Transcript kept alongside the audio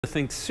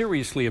Think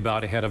seriously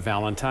about ahead of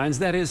Valentine's.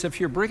 That is,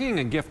 if you're bringing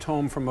a gift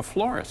home from a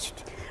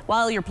florist.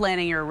 While you're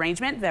planning your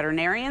arrangement,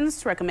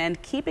 veterinarians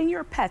recommend keeping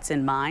your pets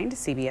in mind.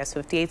 CBS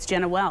 58's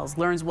Jenna Wells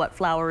learns what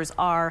flowers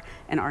are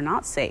and are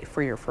not safe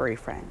for your furry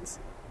friends.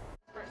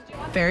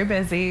 Very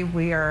busy.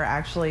 We are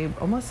actually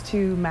almost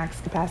to max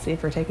capacity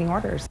for taking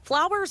orders.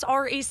 Flowers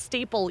are a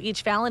staple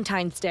each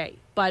Valentine's Day,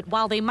 but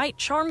while they might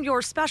charm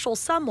your special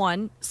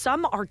someone,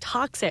 some are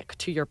toxic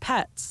to your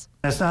pets.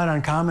 It's not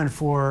uncommon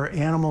for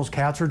animals,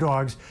 cats or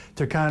dogs,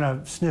 to kind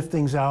of sniff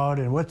things out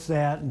and what's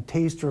that and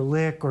taste or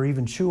lick or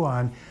even chew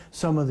on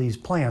some of these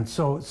plants.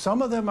 So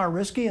some of them are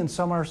risky and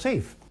some are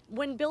safe.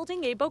 When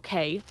building a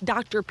bouquet,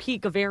 Dr.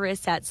 Pete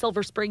Gavaris at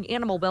Silver Spring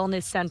Animal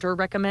Wellness Center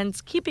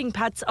recommends keeping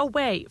pets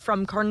away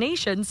from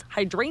carnations,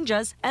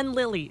 hydrangeas, and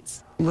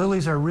lilies.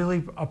 Lilies are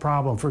really a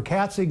problem. For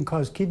cats, they can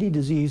cause kidney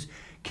disease,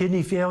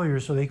 kidney failure,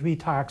 so they can be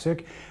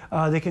toxic.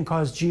 They can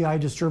cause GI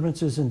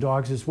disturbances in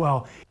dogs as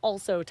well.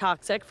 Also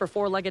toxic for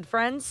four-legged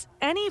friends,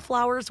 any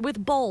flowers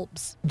with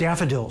bulbs.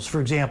 Daffodils, for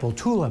example,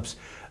 tulips,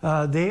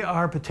 they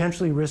are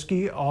potentially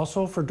risky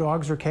also for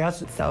dogs or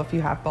cats. So if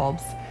you have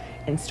bulbs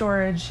in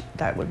storage,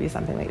 that would be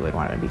something that you would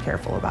want to be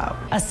careful about.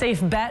 A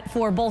safe bet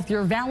for both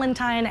your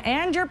Valentine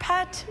and your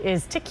pet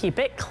is to keep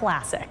it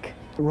classic.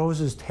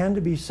 Roses tend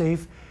to be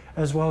safe,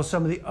 as well as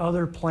some of the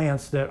other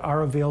plants that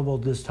are available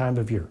this time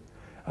of year.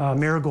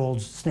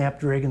 Marigolds,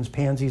 snapdragons,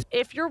 pansies.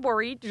 If you're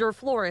worried, your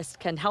florist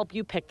can help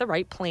you pick the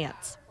right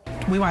plants.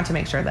 We want to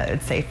make sure that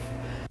it's safe.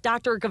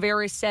 Dr.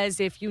 Gavaris says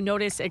if you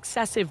notice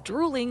excessive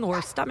drooling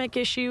or stomach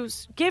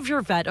issues, give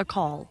your vet a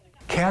call.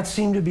 Cats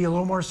seem to be a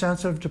little more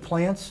sensitive to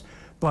plants,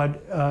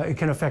 but it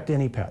can affect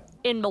any pet.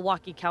 In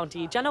Milwaukee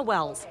County, Jenna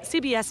Wells,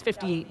 CBS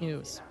 58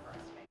 News.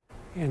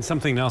 And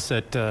something else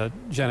that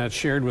Janet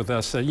shared with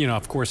us,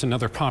 of course,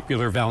 another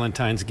popular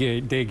Valentine's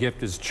Day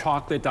gift is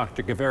chocolate.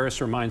 Dr. Gavaris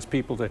reminds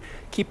people to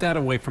keep that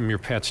away from your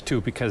pets,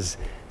 too, because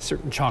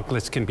certain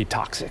chocolates can be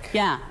toxic.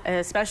 Yeah,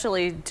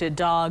 especially to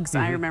dogs.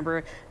 I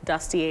remember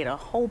Dusty ate a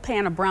whole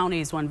pan of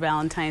brownies one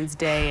Valentine's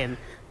Day, and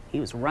he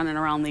was running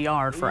around the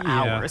yard for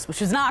hours,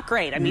 which is not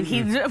great. I mean,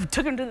 he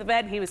took him to the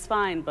vet, he was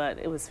fine, but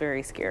it was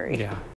very scary. Yeah.